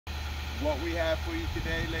What we have for you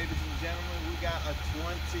today, ladies and gentlemen, we got a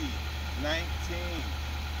 2019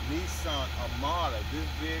 Nissan Armada. This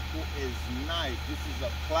vehicle is nice. This is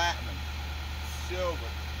a platinum, silver.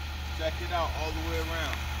 Check it out all the way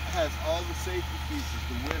around. It has all the safety features,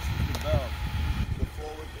 the whistle, the bell, the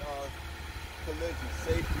forward collision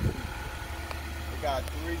safety features. It got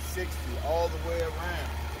 360 all the way around,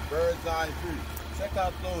 the bird's eye view. Check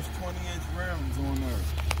out those 20-inch rims on there.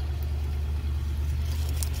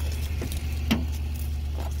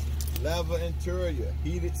 Leather interior,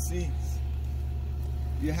 heated seats.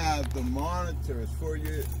 You have the monitors for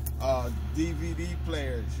your DVD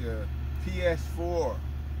players, your PS4.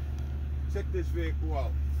 Check this vehicle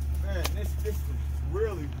out. Man, this is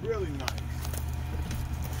really, really nice.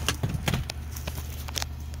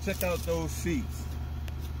 Check out those seats.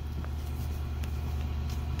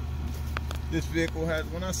 This vehicle has,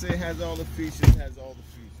 when I say it has all the features, it has all the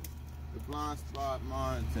features. The blind spot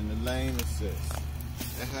monitoring, the lane assist.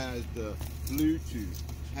 It has the Bluetooth,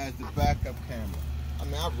 has the backup camera. I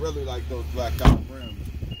mean, I really like those blacked out rims.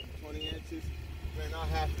 20 inches, man, I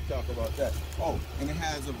have to talk about that. Oh, and it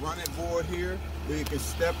has a running board here where you can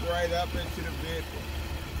step right up into the vehicle.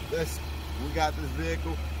 We got this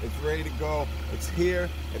vehicle, it's ready to go. It's here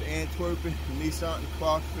at Antwerpen, Nissan in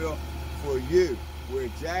Clarksville for you, where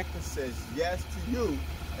Jackson says yes to you,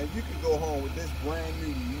 and you can go home with this brand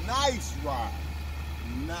new nice ride.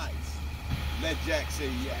 Nice. Let Jack say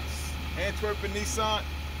yes. Antwerpen Nissan,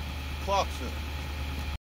 Clarksville.